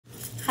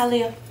Hi,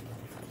 Leo.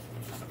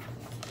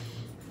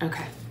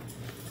 Okay.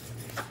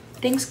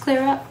 Things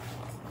clear up.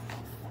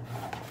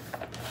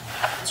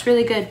 It's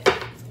really good.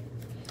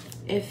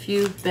 If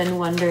you've been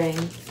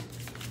wondering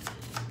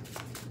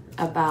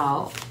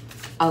about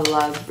a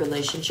love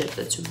relationship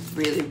that's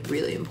really,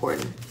 really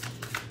important,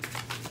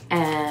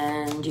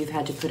 and you've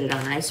had to put it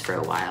on ice for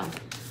a while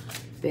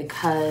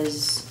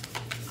because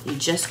you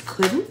just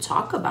couldn't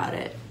talk about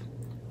it.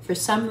 For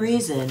some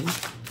reason,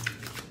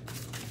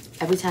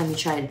 every time you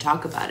try to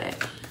talk about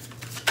it,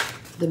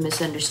 the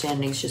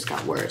misunderstandings just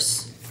got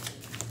worse.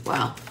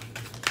 Well,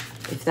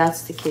 if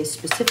that's the case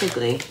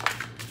specifically,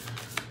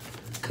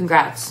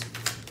 congrats.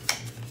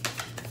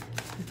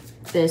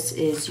 This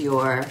is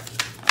your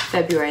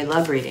February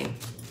love reading.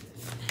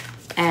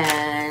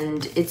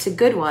 And it's a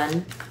good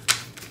one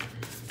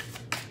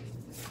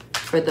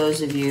for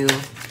those of you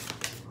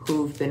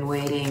who've been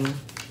waiting,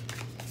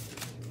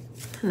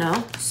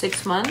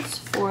 6 months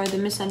for the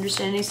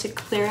misunderstandings to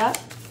clear up.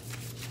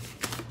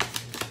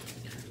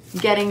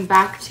 Getting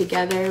back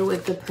together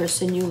with the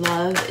person you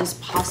love is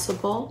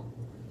possible.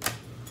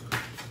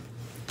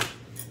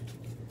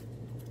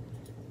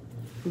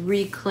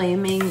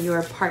 Reclaiming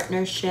your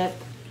partnership,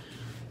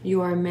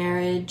 your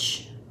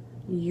marriage,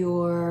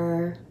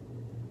 your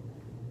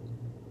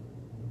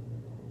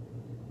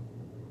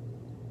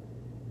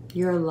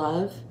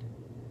love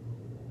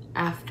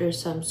after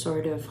some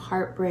sort of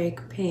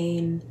heartbreak,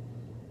 pain,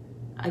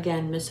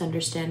 again,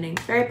 misunderstanding,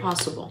 very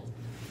possible.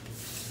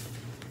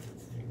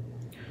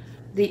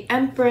 The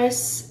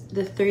Empress,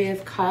 the Three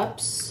of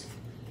Cups,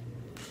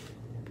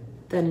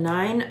 the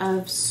Nine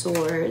of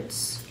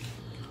Swords,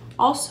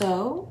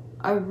 also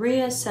a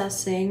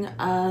reassessing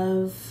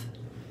of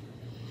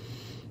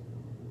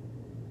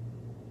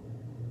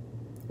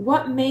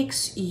what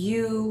makes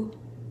you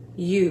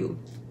you.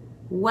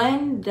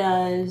 When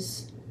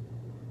does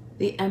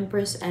the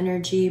Empress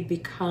energy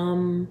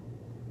become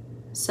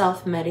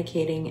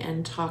self-medicating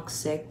and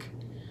toxic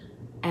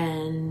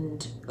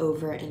and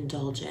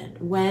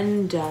overindulgent?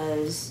 When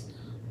does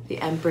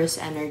the Empress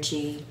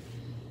energy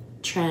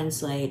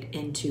translate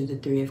into the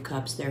Three of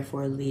Cups,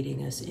 therefore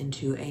leading us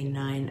into a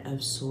Nine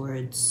of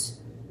Swords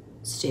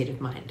state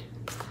of mind?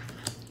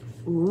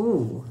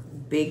 Ooh,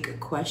 big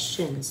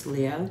questions,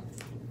 Leo.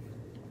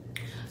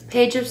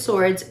 Page of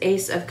Swords,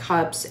 Ace of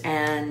Cups,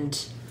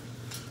 and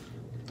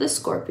the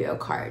Scorpio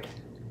card.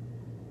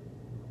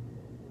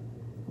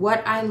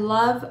 What I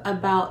love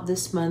about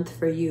this month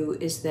for you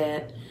is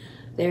that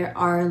there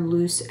are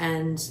loose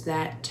ends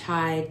that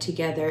tie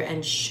together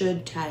and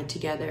should tie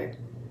together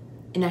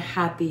in a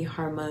happy,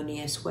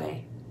 harmonious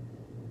way.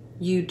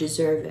 You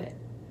deserve it.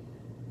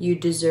 You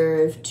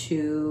deserve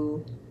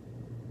to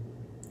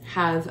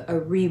have a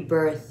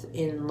rebirth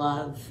in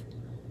love,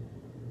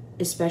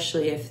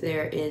 especially if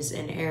there is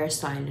an air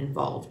sign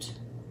involved.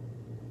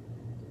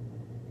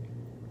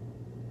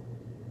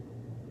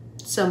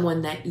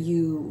 Someone that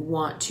you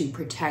want to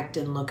protect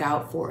and look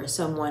out for,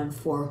 someone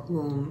for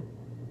whom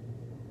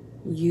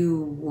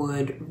you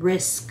would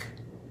risk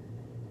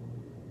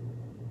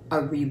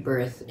a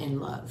rebirth in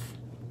love.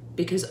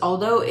 Because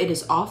although it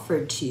is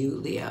offered to you,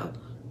 Leo,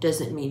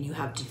 doesn't mean you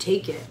have to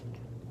take it.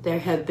 There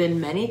have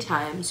been many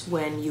times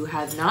when you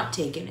have not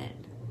taken it.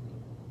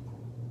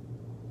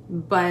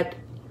 But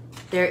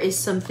there is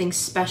something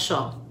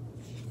special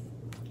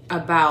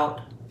about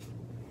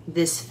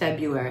this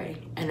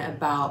February and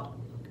about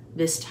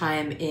this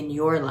time in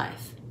your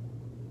life.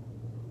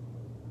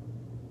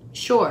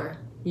 Sure,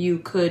 you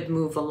could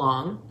move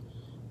along,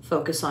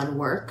 focus on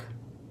work,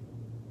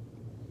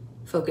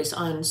 focus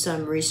on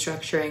some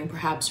restructuring,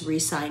 perhaps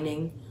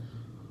re-signing,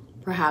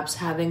 perhaps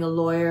having a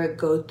lawyer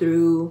go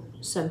through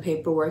some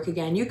paperwork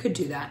again. You could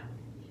do that.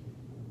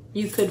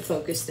 You could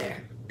focus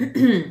there.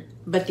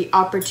 But the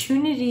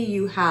opportunity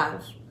you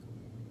have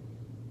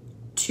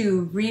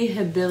to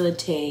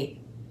rehabilitate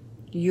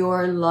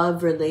your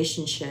love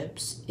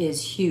relationships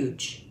is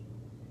huge.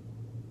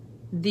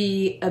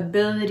 The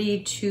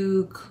ability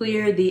to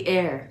clear the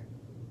air,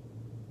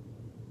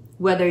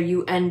 whether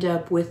you end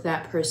up with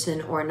that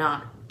person or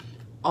not,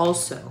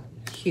 also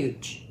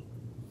huge.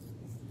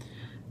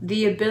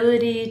 The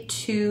ability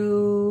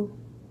to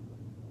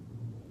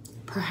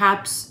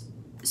perhaps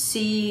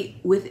see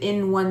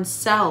within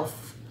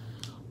oneself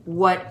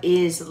what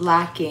is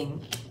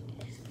lacking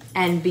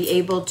and be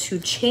able to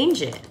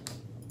change it,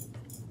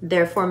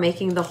 therefore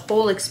making the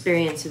whole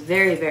experience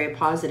very, very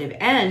positive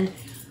and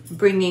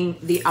bringing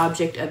the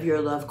object of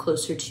your love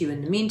closer to you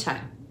in the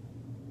meantime.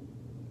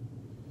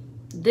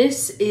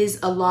 This is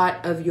a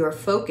lot of your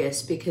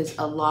focus because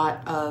a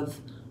lot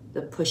of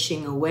the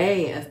pushing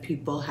away of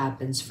people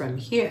happens from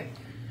here.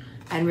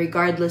 And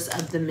regardless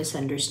of the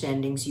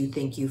misunderstandings you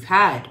think you've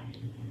had,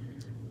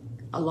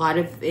 a lot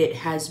of it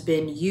has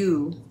been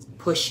you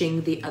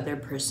pushing the other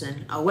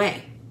person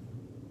away.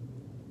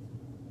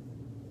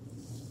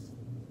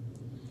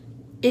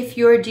 If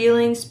you're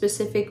dealing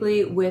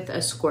specifically with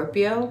a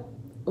Scorpio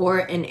or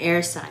an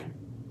air sign,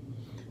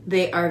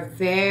 they are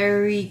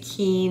very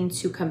keen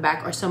to come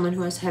back, or someone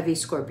who has heavy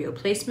Scorpio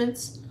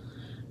placements,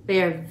 They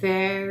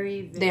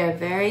are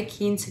very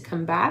keen to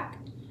come back.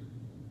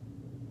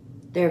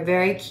 They're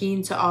very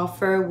keen to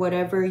offer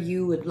whatever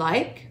you would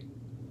like.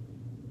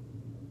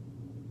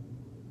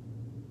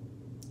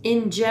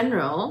 In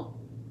general,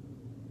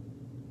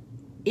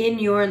 in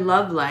your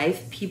love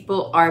life,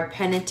 people are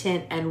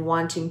penitent and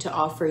wanting to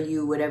offer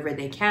you whatever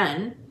they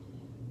can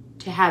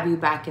to have you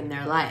back in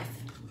their life.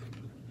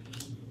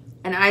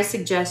 And I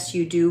suggest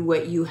you do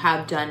what you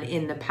have done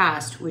in the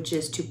past, which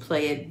is to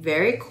play it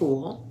very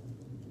cool,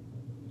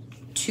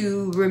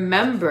 to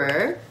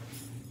remember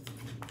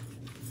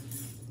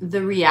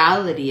the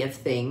reality of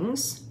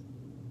things,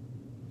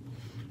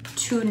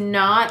 to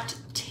not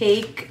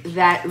take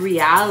that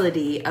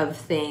reality of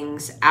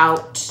things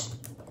out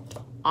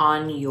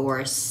on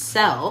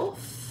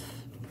yourself.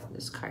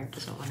 This card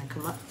doesn't want to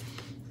come up.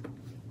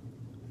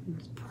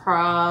 It's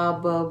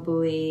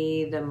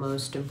probably the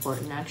most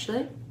important,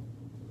 actually.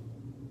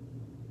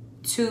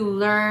 To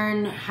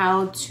learn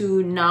how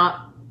to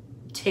not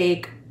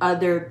take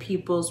other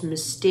people's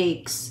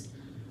mistakes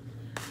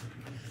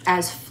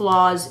as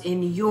flaws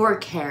in your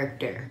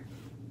character.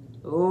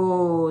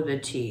 Oh, the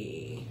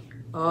tea.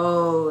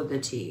 Oh, the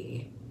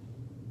tea.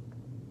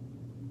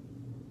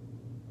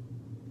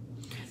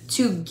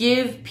 To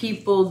give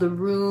people the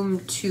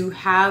room to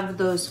have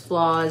those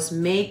flaws,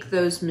 make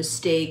those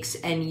mistakes,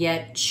 and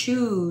yet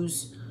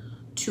choose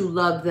to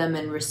love them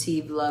and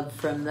receive love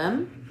from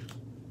them.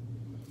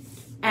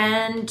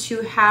 And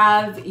to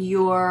have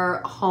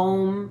your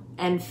home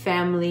and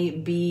family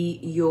be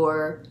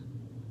your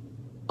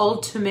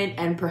ultimate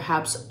and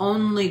perhaps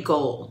only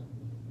goal.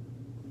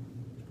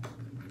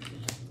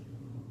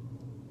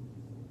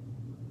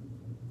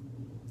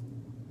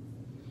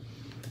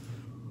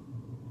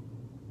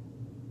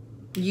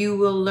 You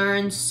will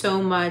learn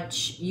so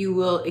much. You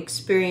will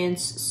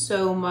experience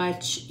so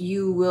much.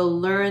 You will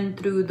learn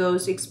through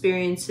those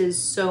experiences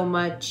so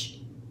much.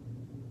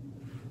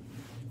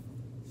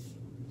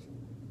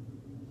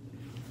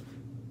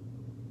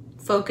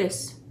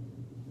 Focus.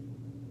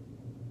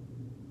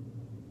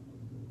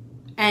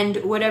 And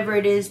whatever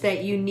it is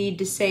that you need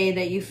to say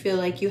that you feel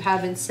like you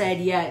haven't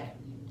said yet,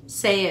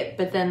 say it,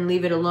 but then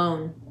leave it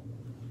alone.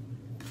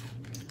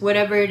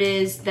 Whatever it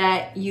is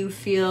that you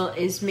feel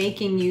is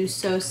making you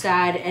so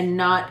sad and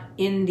not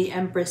in the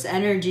Empress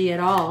energy at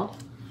all,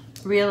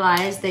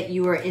 realize that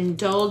you are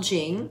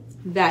indulging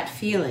that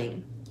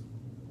feeling.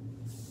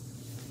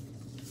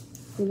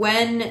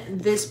 When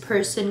this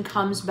person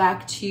comes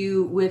back to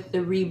you with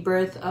the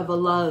rebirth of a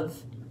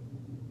love,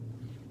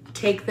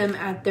 take them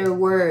at their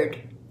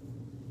word.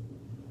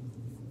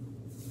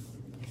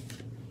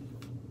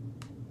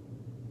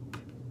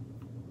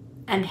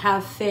 And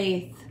have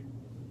faith.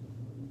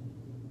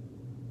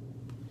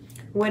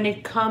 When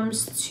it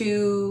comes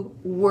to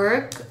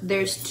work,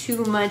 there's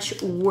too much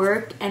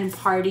work and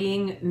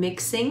partying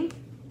mixing.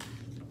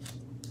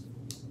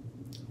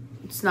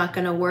 It's not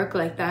going to work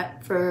like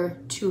that for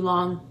too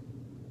long.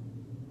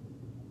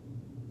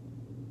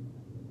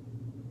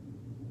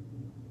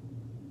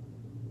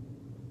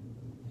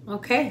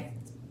 Okay.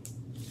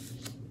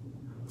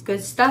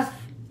 Good stuff.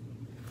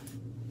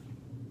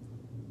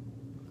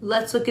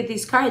 Let's look at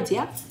these cards,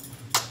 yeah?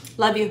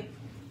 Love you.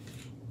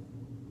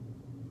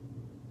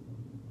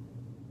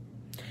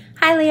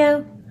 Hi,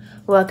 Leo.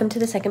 Welcome to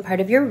the second part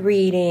of your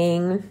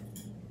reading.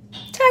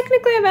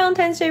 Technically a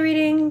Valentine's Day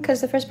reading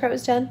because the first part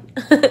was done.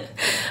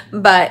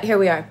 But here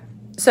we are.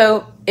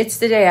 So it's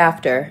the day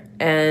after,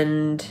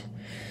 and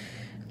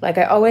like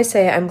I always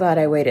say, I'm glad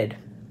I waited.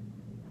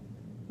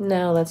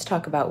 Now let's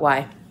talk about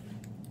why.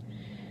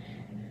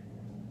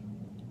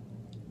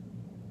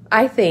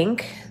 I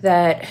think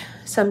that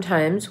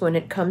sometimes when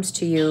it comes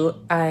to you,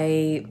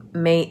 I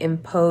may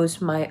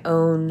impose my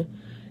own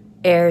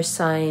air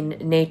sign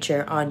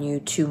nature on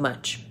you too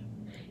much.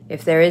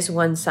 If there is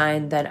one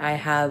sign that I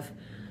have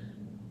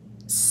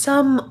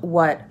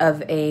somewhat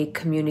of a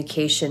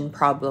communication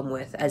problem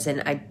with, as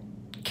in I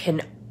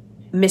can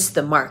miss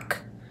the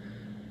mark,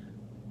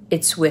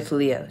 it's with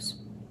Leos.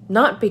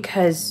 Not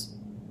because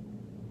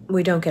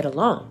we don't get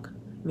along.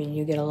 I mean,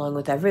 you get along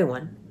with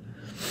everyone.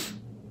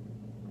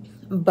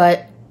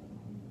 But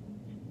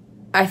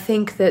I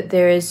think that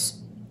there is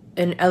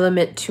an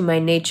element to my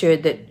nature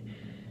that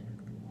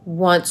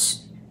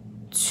wants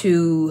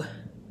to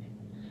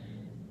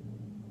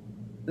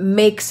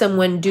make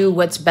someone do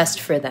what's best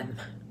for them.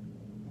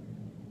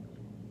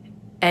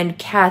 And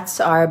cats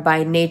are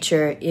by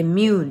nature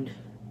immune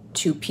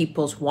to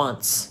people's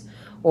wants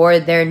or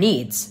their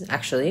needs,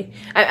 actually.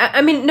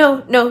 I mean,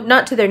 no,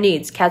 not to their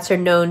needs. Cats are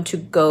known to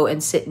go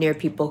and sit near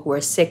people who are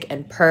sick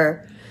and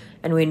purr.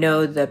 And we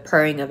know the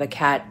purring of a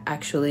cat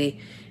actually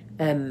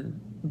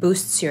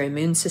boosts your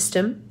immune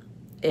system.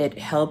 It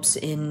helps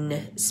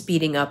in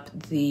speeding up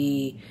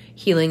the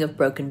healing of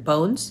broken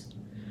bones.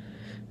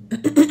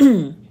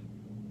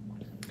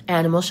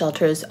 Animal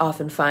shelters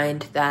often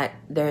find that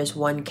there's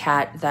one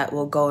cat that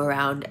will go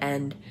around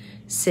and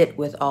sit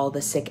with all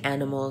the sick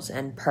animals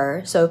and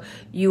purr. So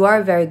you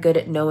are very good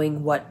at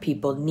knowing what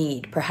people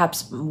need,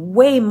 perhaps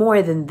way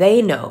more than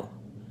they know,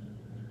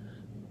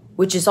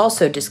 which is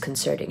also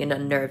disconcerting and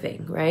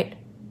unnerving, right?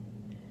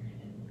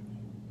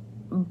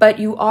 But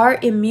you are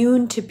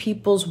immune to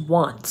people's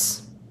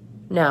wants.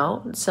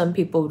 Now, some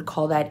people would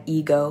call that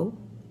ego.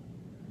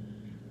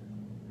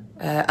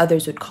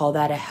 Others would call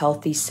that a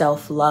healthy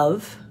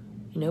self-love,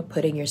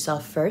 putting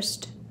yourself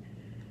first.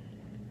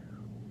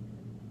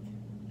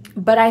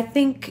 But I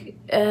think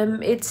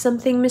it's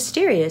something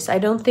mysterious. I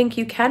don't think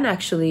you can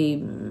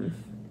actually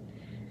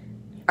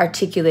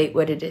articulate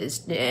what it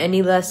is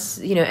any less,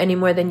 any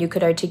more than you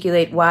could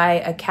articulate why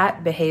a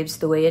cat behaves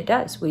the way it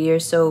does. We are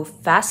so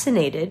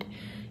fascinated,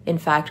 in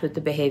fact, with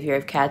the behavior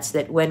of cats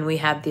that when we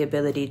have the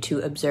ability to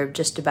observe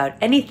just about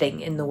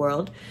anything in the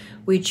world,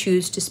 we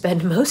choose to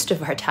spend most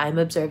of our time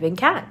observing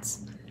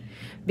cats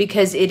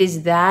because it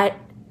is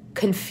that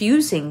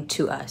confusing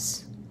to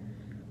us.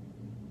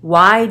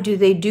 Why do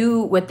they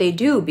do what they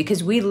do?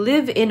 Because we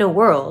live in a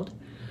world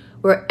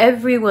where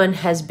everyone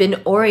has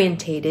been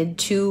orientated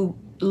to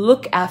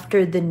look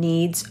after the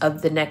needs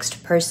of the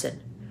next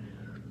person.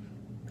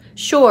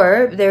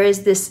 Sure, there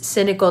is this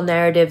cynical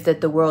narrative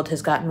that the world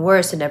has gotten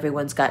worse and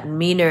everyone's gotten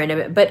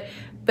meaner, but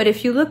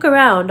if you look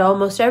around,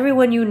 almost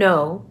everyone you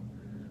know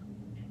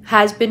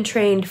has been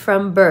trained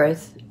from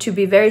birth to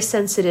be very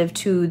sensitive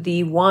to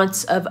the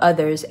wants of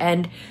others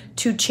and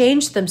to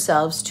change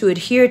themselves to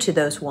adhere to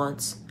those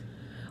wants.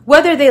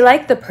 Whether they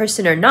like the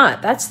person or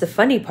not, that's the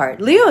funny part.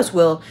 Leos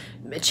will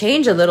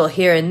change a little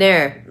here and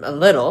there, a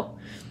little,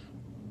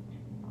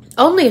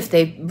 only if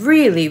they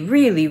really,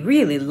 really,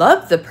 really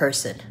love the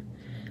person.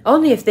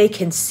 Only if they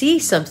can see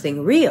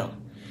something real.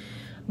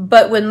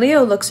 But when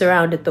Leo looks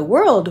around at the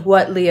world,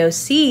 what Leo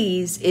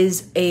sees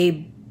is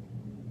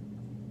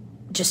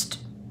just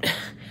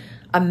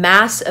a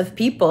mass of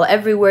people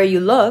everywhere you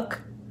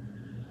look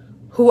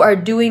who are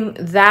doing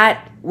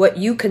that, what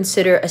you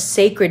consider a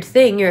sacred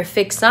thing. You're a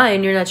fixed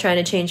sign. You're not trying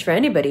to change for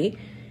anybody.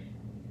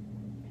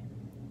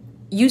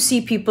 You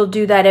see people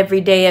do that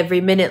every day,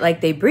 every minute,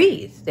 like they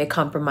breathe. They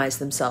compromise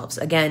themselves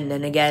again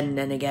and again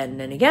and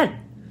again and again.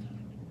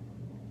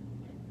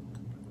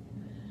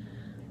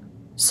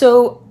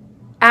 So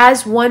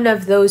as one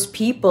of those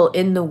people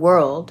in the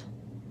world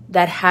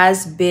that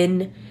has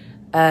been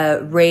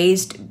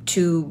raised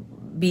to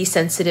be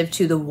sensitive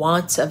to the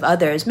wants of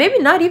others, maybe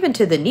not even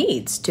to the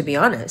needs, to be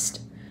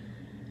honest,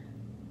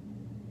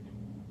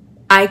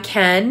 I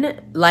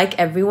can, like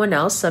everyone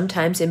else,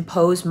 sometimes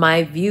impose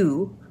my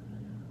view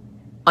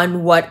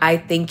on what I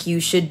think you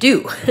should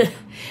do.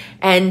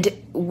 And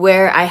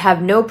where I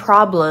have no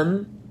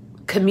problem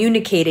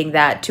communicating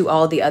that to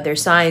all the other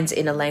signs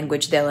in a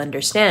language they'll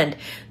understand.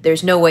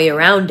 There's no way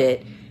around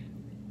it.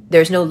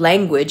 There's no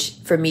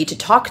language for me to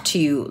talk to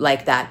you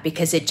like that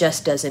because it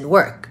just doesn't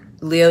work.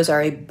 Leos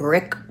are a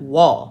brick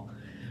wall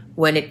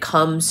when it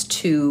comes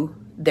to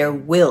their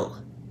will.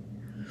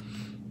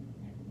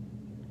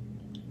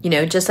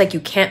 Just like you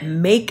can't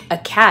make a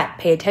cat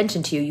pay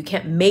attention to you, you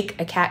can't make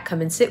a cat come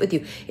and sit with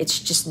you. It's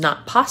just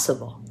not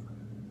possible.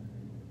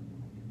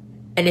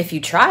 And if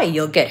you try,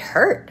 you'll get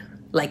hurt.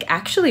 Like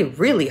actually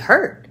really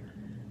hurt.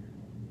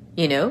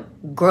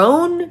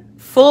 Grown,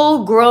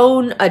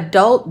 full-grown,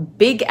 adult,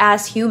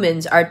 big-ass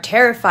humans are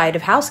terrified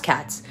of house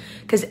cats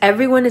because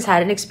everyone has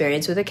had an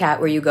experience with a cat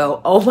where you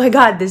go, oh my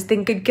God, this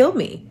thing could kill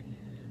me.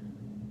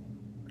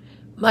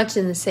 Much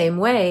in the same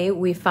way,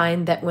 we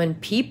find that when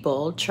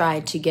people try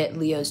to get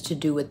Leos to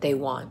do what they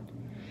want,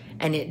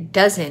 and it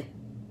doesn't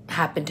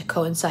happen to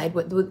coincide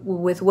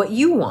with what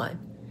you want,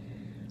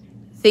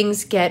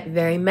 things get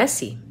very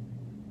messy.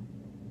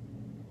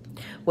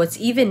 What's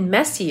even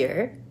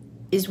messier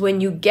is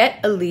when you get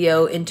a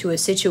Leo into a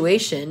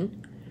situation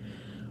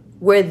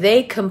where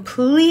they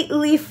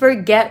completely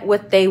forget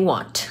what they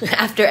want.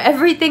 After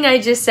everything I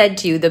just said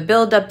to you, the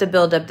build up, the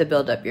build up, the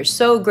build up. You're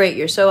so great,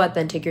 you're so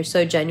authentic, you're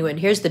so genuine.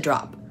 Here's the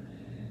drop.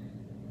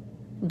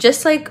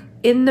 Just like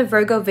in the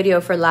Virgo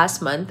video for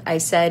last month, I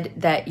said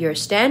that your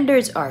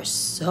standards are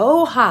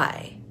so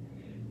high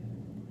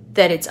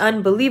that it's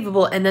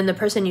unbelievable, and then the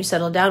person you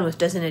settle down with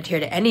doesn't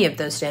adhere to any of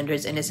those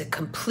standards and is a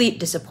complete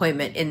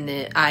disappointment in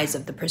the eyes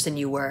of the person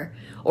you were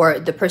or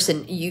the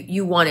person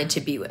you wanted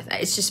to be with.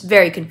 It's just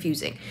very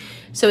confusing.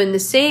 So in the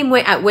same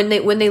way, when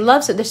they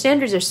love, so their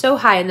standards are so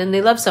high, and then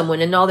they love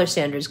someone and all their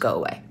standards go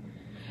away.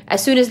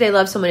 As soon as they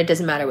love someone, it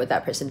doesn't matter what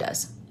that person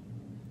does.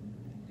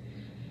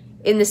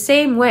 In the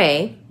same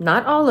way,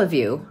 not all of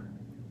you,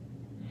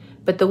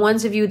 but the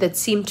ones of you that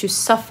seem to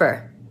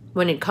suffer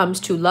when it comes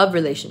to love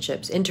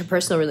relationships,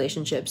 interpersonal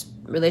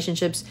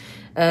relationships,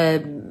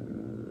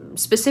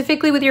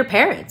 specifically with your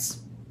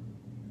parents.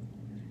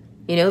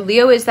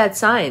 Leo is that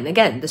sign.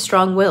 Again, the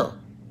strong will.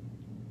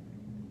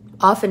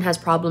 Often has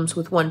problems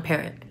with one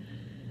parent.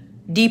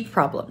 Deep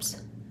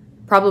problems.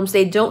 Problems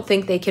they don't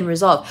think they can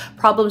resolve.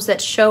 Problems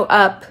that show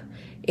up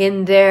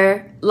in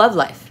their love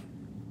life.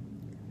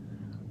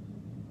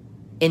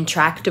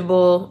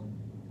 Intractable,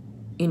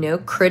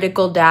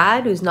 critical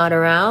dad who's not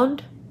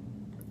around.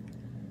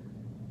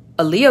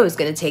 A Leo is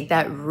going to take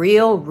that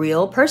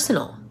real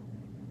personal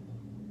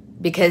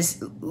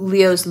because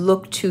Leos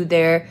look to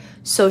their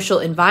social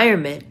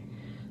environment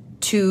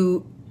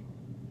to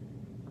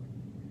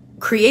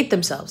create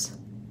themselves.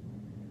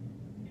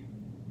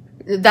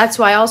 That's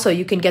why also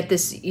you can get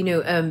this,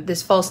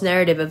 this false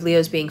narrative of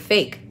Leos being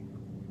fake.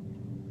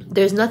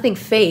 There's nothing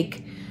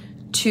fake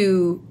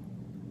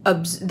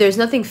there's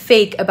nothing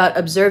fake about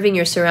observing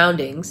your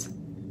surroundings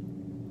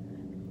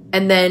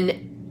and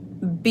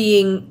then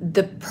being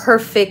the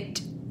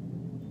perfect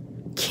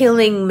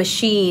killing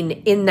machine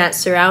in that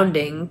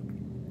surrounding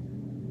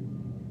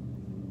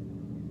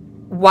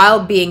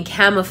while being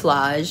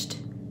camouflaged,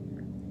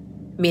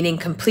 meaning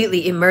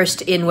completely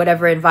immersed in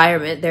whatever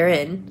environment they're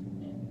in.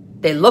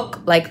 They look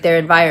like their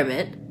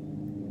environment,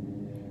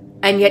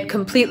 and yet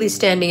completely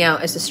standing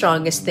out as the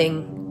strongest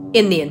thing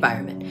in the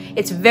environment.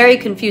 It's very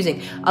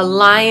confusing. A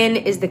lion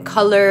is the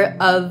color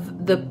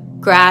of the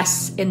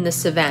grass in the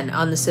savannah,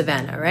 on the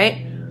savannah,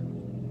 right?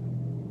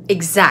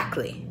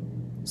 Exactly.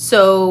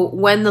 So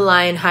when the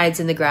lion hides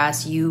in the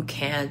grass, you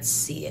can't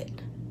see it.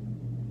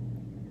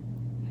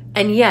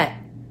 And yet,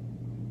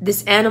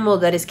 this animal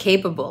that is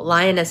capable,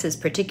 lionesses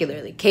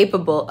particularly,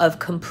 capable of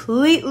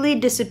completely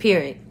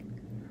disappearing,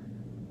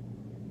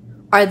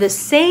 are the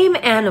same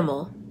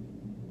animal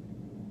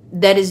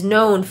that is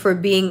known for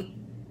being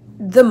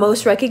the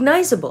most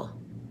recognizable,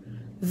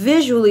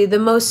 visually the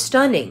most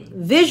stunning,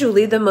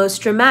 visually the most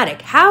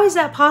dramatic. How is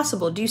that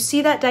possible? Do you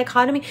see that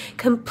dichotomy?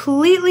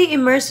 Completely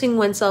immersing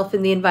oneself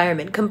in the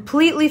environment,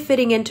 completely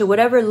fitting into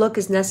whatever look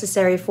is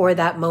necessary for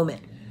that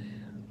moment,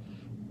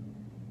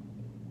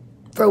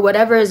 for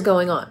whatever is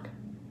going on.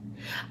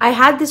 I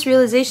had this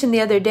realization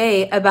the other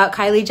day about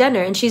Kylie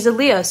Jenner, and she's a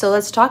Leo, so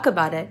let's talk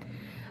about it.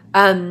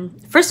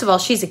 First of all,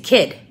 she's a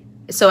kid.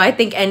 So I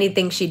think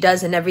anything she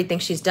does and everything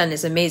she's done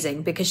is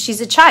amazing because she's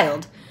a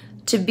child.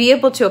 To be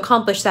able to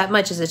accomplish that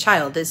much as a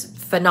child is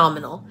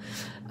phenomenal.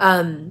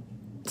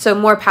 So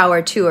more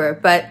power to her.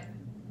 But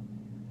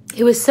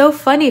it was so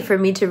funny for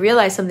me to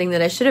realize something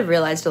that I should have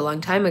realized a long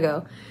time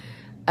ago.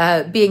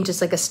 Being just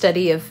like a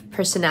study of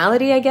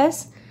personality, I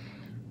guess.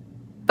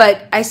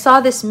 But I saw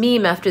this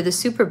meme after the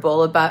Super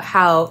Bowl about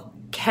how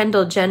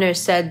Kendall Jenner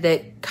said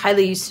that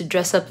Kylie used to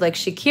dress up like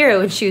Shakira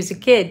when she was a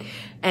kid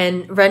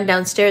and run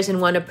downstairs and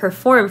want to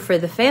perform for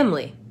the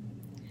family.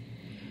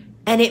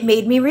 And it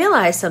made me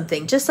realize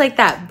something, just like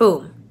that,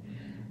 boom.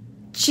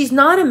 She's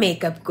not a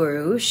makeup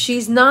guru.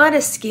 She's not a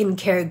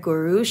skincare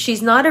guru.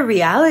 She's not a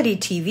reality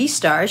TV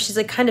star. She's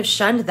like kind of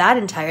shunned that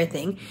entire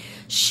thing.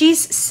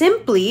 She's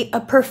simply a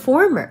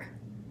performer.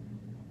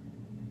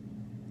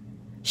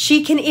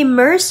 She can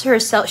immerse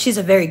herself. She's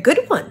a very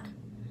good one.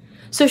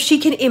 So she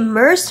can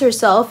immerse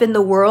herself in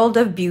the world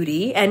of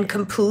beauty and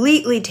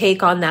completely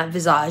take on that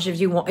visage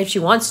if she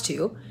wants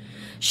to.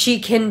 She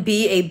can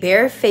be a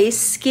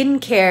bare-faced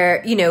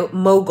skincare,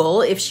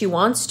 mogul if she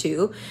wants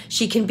to.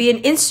 She can be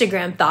an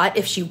Instagram thought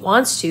if she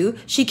wants to.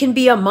 She can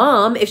be a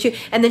mom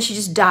and then she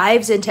just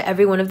dives into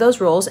every one of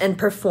those roles and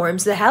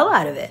performs the hell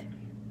out of it.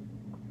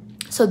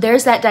 So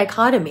there's that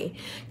dichotomy,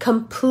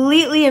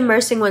 completely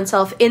immersing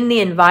oneself in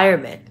the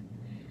environment.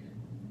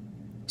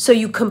 So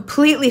you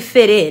completely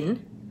fit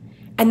in,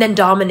 and then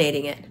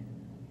dominating it.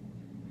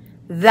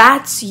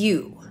 That's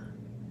you,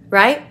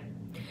 right?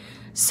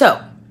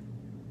 So,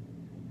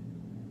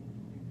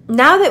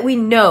 now that we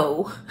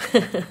know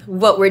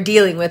what we're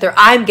dealing with, or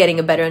I'm getting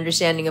a better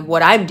understanding of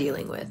what I'm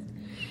dealing with,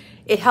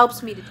 it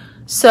helps me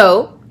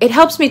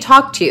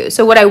talk to you.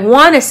 So what I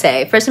want to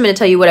say, first I'm going to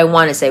tell you what I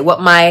want to say,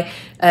 what my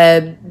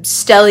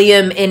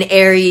stellium in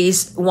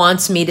Aries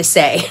wants me to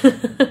say.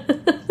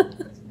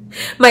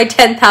 My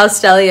 10th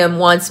house stellium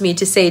wants me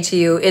to say to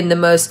you in the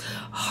most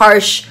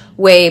harsh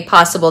way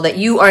possible that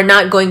you are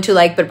not going to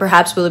like, but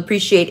perhaps will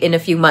appreciate in a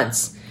few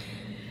months.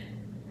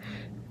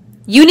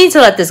 You need to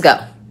let this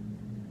go.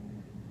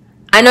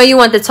 I know you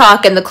want the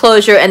talk and the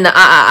closure and the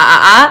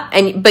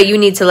but you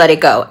need to let it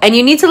go. And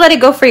you need to let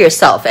it go for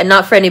yourself and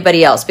not for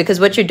anybody else, because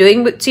what you're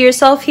doing to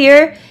yourself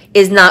here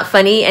is not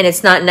funny and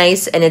it's not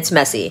nice and it's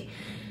messy.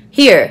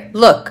 Here,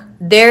 look.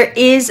 There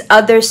is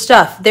other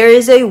stuff. There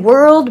is a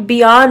world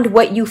beyond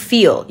what you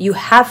feel. You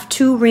have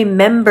to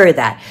remember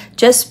that.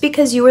 Just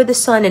because you are the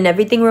sun and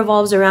everything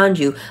revolves around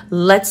you,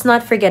 let's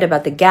not forget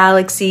about the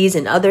galaxies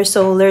and other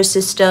solar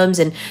systems.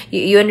 And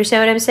you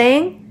understand what I'm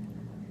saying?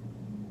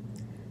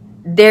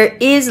 There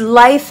is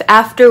life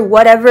after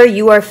whatever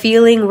you are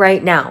feeling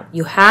right now.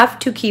 You have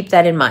to keep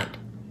that in mind.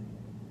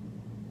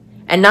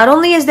 And not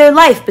only is there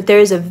life, but there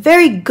is a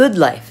very good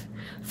life,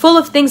 full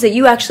of things that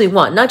you actually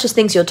want, not just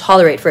things you'll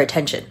tolerate for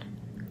attention.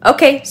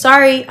 Okay,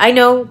 sorry, I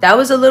know, that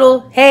was a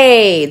little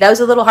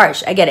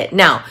harsh, I get it.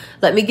 Now,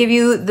 let me give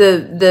you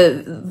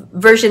the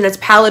version that's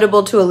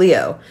palatable to a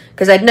Leo,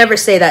 because I'd never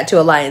say that to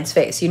a lion's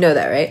face, you know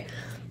that, right?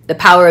 The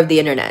power of the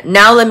internet.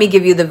 Now let me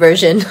give you the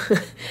version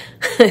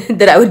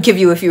that I would give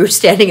you if you were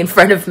standing in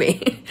front of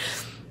me.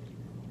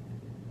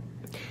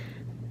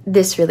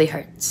 This really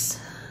hurts.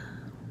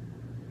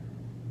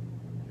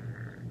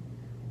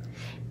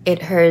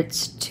 It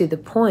hurts to the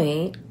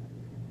point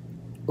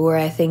where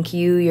I think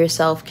you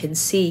yourself can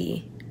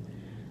see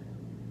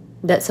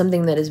that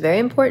something that is very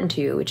important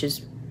to you, which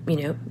is,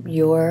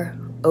 your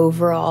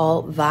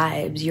overall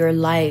vibes, your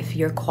life,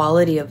 your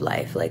quality of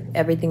life, like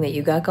everything that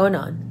you got going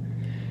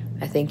on,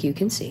 I think you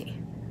can see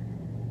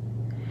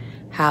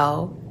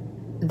how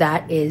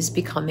that is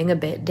becoming a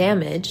bit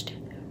damaged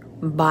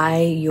by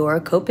your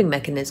coping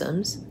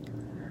mechanisms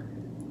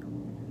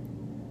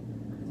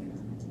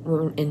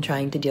in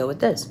trying to deal with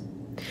this.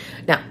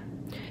 Now,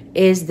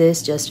 is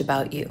this just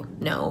about you?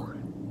 No.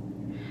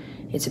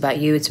 It's about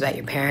you, it's about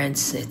your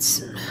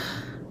parents,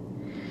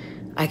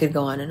 I could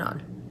go on and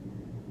on.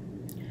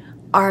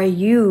 Are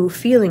you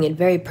feeling it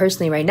very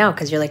personally right now?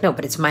 Because you're like, no,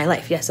 but it's my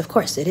life. Yes, of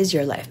course, it is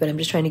your life. But I'm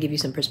just trying to give you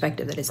some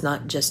perspective that it's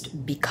not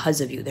just because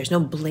of you. There's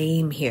no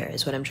blame here,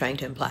 is what I'm trying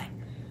to imply.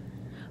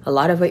 A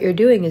lot of what you're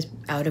doing is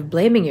out of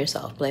blaming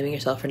yourself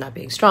for not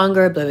being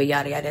stronger, blah, blah,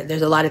 yada, yada.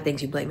 There's a lot of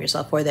things you blame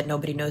yourself for that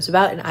nobody knows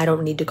about, and I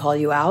don't need to call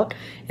you out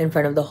in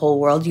front of the whole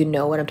world. You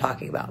know what I'm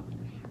talking about.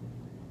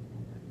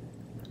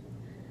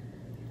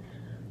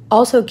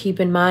 Also keep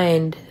in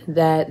mind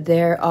that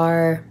there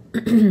are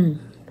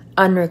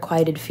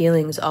unrequited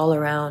feelings all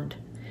around,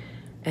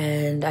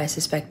 and I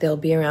suspect they'll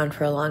be around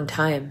for a long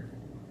time.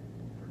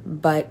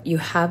 But you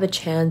have a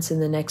chance in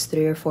the next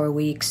 3 or 4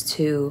 weeks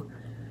to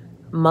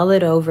mull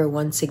it over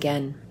once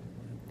again.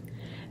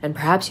 And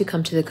perhaps you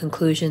come to the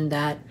conclusion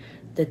that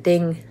the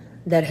thing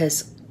that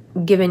has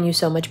given you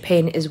so much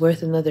pain is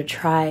worth another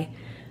try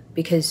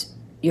because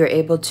you're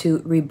able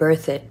to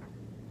rebirth it.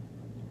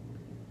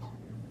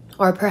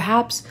 Or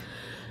perhaps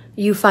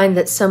you find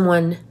that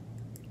someone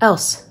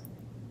else,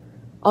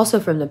 also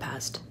from the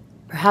past,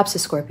 perhaps a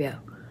Scorpio,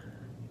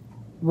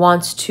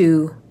 wants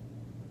to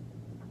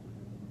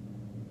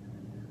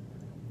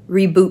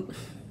reboot.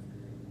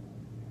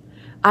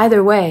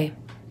 Either way,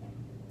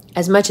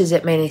 as much as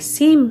it may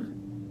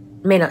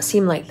not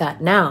seem like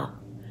that now,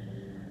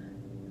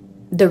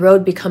 the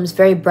road becomes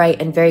very bright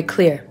and very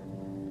clear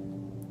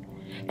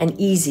and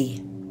easy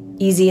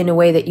in a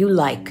way that you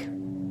like.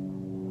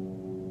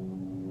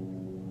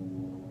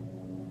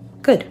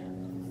 Good.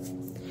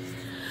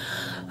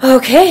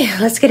 Okay,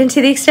 let's get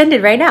into the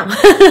extended right now.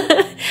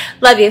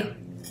 Love you.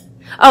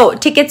 Oh,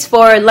 tickets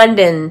for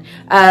London,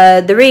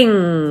 the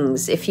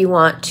rings, if you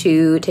want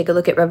to take a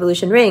look at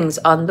Revolution rings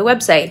on the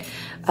website.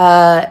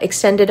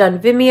 Extended on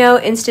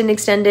Vimeo. Instant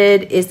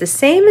extended is the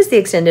same as the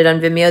extended on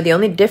Vimeo. The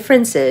only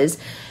difference is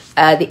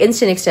the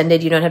instant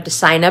extended, you don't have to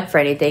sign up for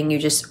anything. You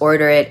just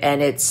order it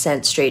and it's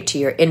sent straight to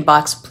your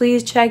inbox.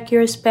 Please check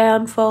your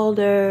spam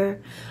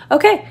folder.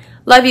 Okay,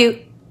 love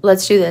you.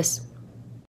 Let's do this.